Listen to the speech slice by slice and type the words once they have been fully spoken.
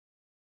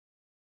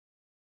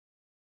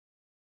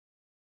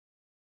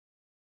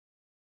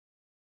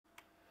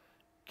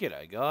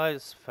G'day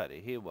guys,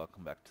 Fatty here,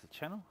 welcome back to the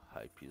channel.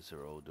 Hope yous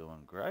are all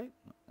doing great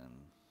and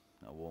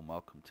a warm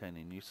welcome to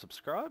any new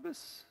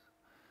subscribers.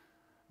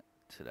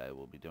 Today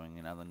we'll be doing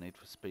another Need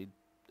for Speed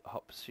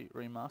Hot Pursuit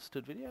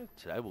Remastered video.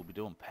 Today we'll be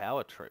doing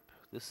Power Trip.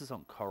 This is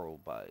on Coral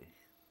Bay.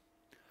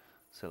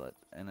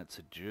 And it's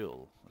a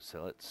duel,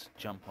 so let's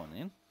jump on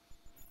in.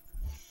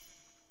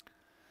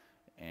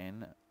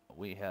 And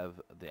we have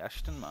the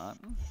Aston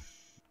Martin,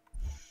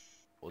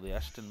 or the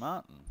Aston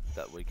Martin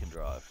that we can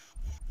drive.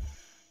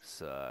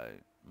 So,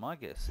 my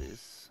guess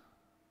is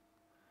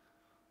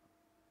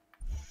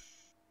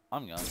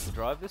I'm going to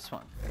drive this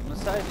one, the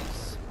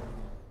Mercedes.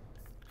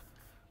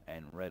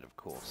 And red, of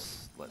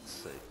course. Let's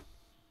see.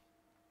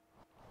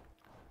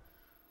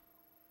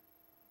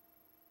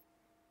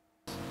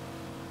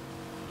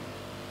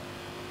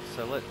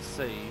 So let's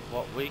see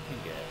what we can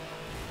get.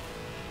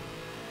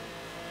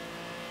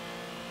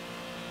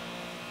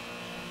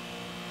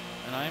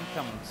 And I am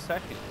coming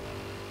second.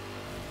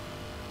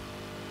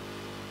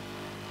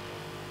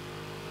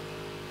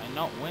 And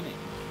not winning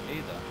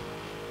either.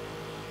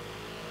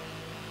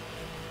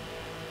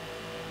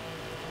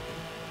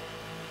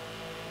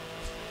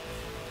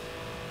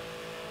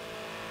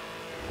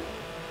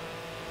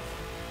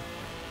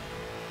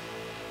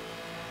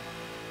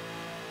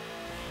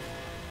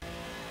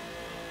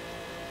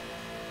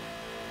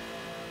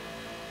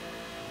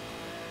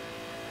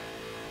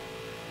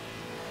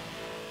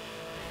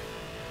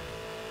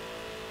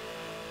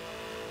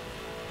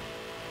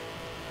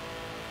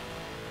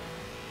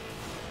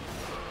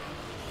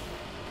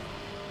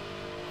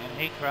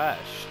 He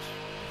crashed.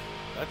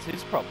 That's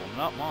his problem,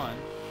 not mine.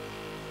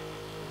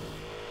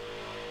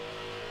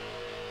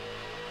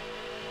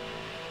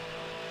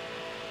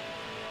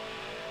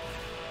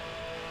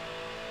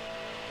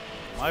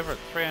 I'm over at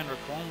 300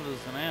 kilometers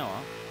an hour,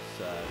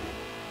 so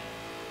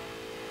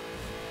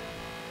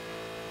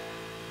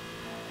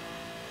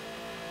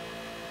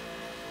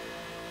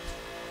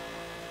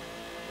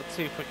let's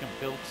see if we can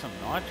build some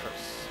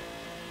nitrous.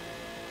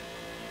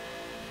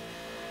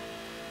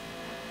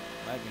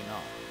 Maybe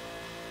not.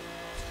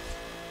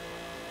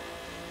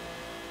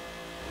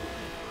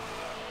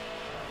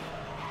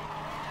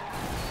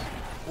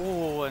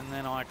 Oh, and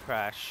then I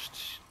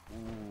crashed.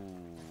 Ooh.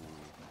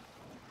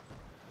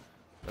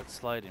 That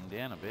slowed him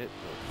down a bit,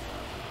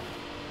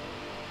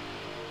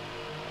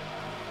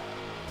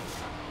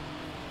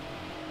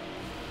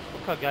 but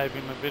look, I gave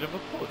him a bit of a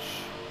push.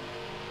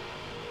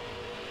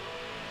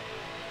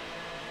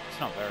 It's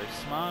not very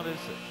smart, is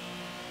it?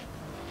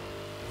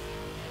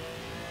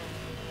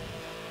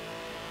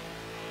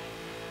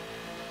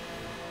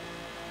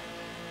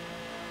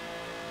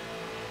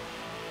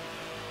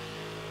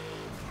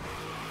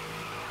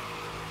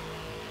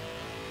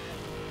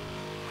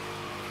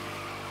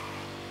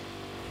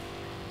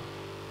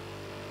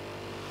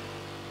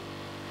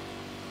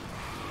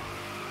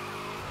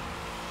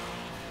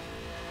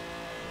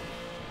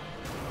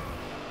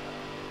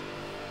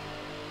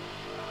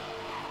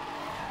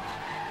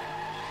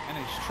 And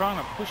he's trying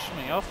to push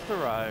me off the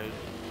road.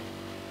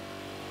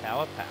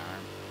 How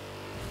apparent.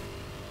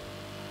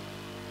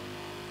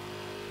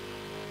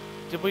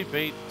 Did we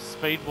beat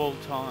speed wall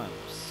times?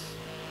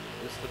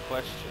 Is the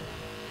question.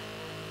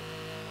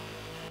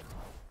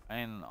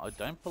 And I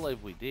don't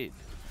believe we did.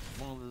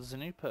 Well, there's a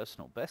new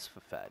personal best for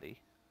Fatty.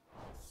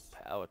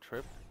 Power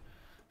Trip.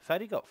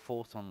 Fatty got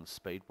 4th on the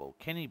speed wall.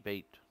 Can he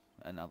beat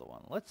another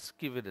one? Let's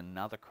give it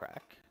another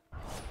crack.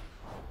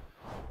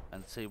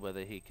 And see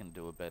whether he can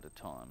do a better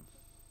time.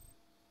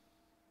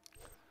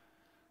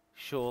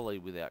 Surely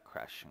without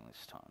crashing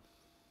this time.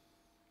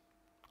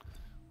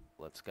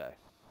 Let's go.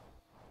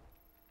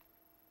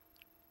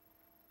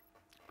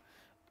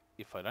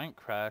 If I don't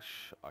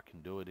crash, I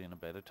can do it in a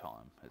better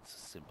time. It's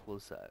as simple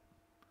as that.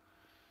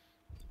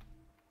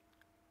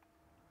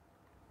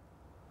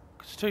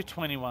 Because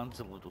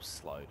 221's a little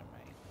slow to me.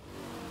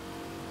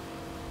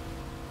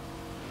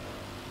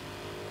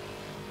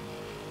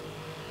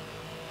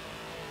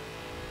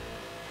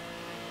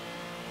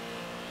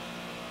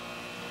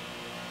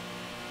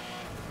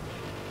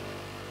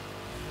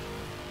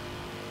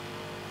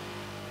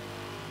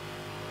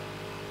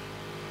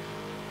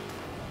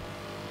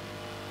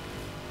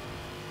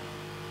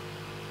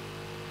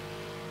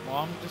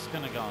 Well, I'm just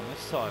going to go on this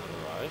side of the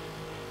road.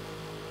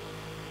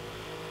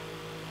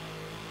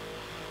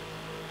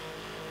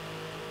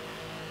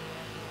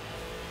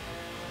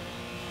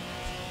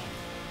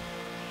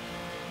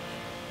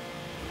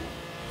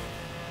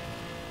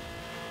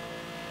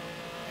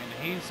 And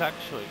he's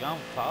actually going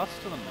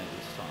faster than me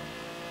this time.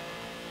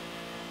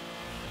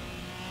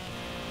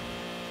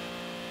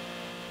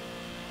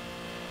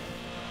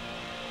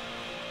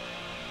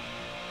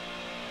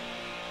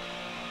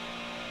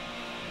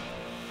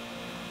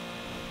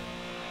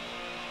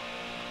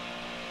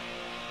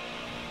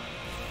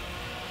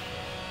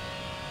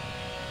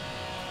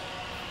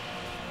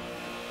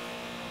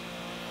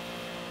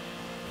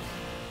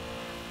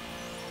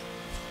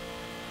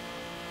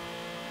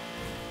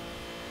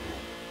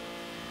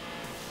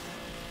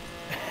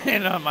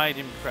 And I made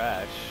him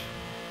crash.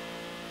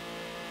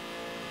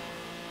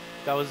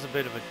 That was a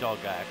bit of a dog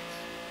act,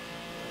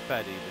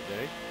 Fatty to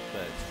do,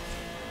 but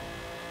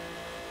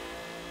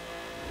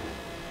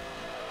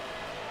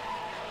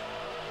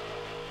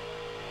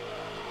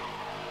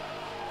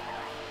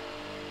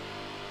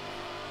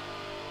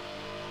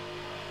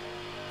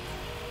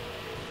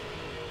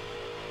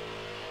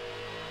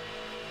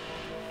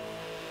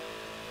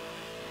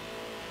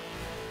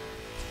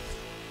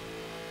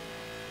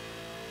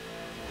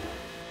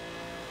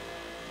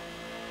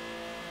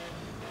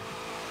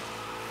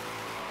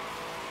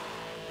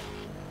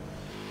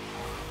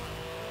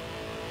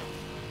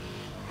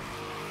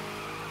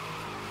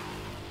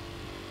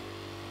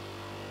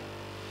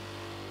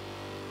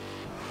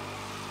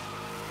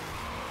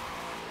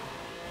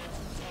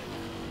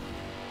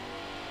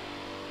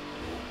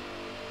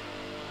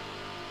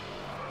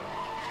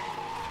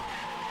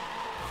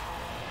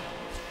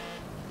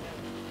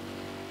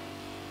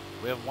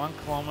we have 1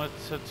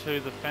 kilometre to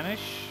the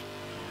finish,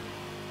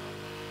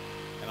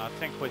 and I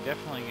think we're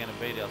definitely going to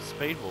beat our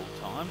speed walk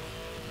time.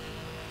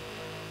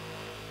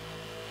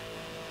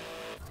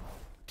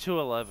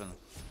 2:11,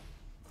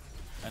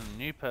 and a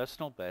new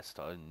personal best.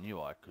 I knew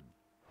I could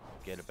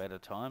get a better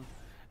time,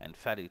 and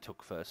Fatty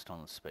took first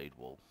on the speed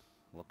wall.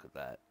 Look at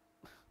that.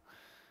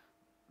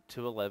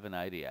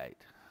 2:11.88,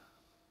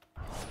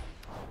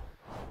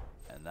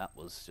 and that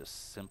was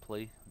just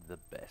simply the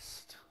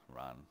best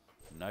run.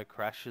 No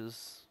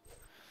crashes.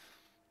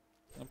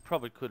 I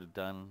probably could have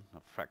done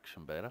a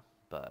fraction better,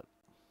 but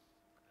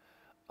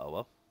oh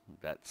well,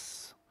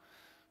 that's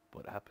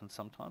what happens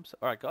sometimes.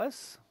 Alright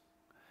guys,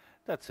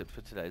 that's it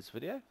for today's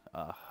video.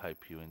 I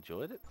hope you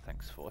enjoyed it.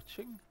 Thanks for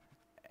watching,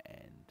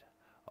 and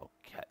I'll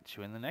catch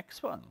you in the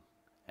next one.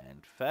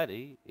 And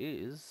Fatty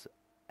is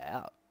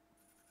out.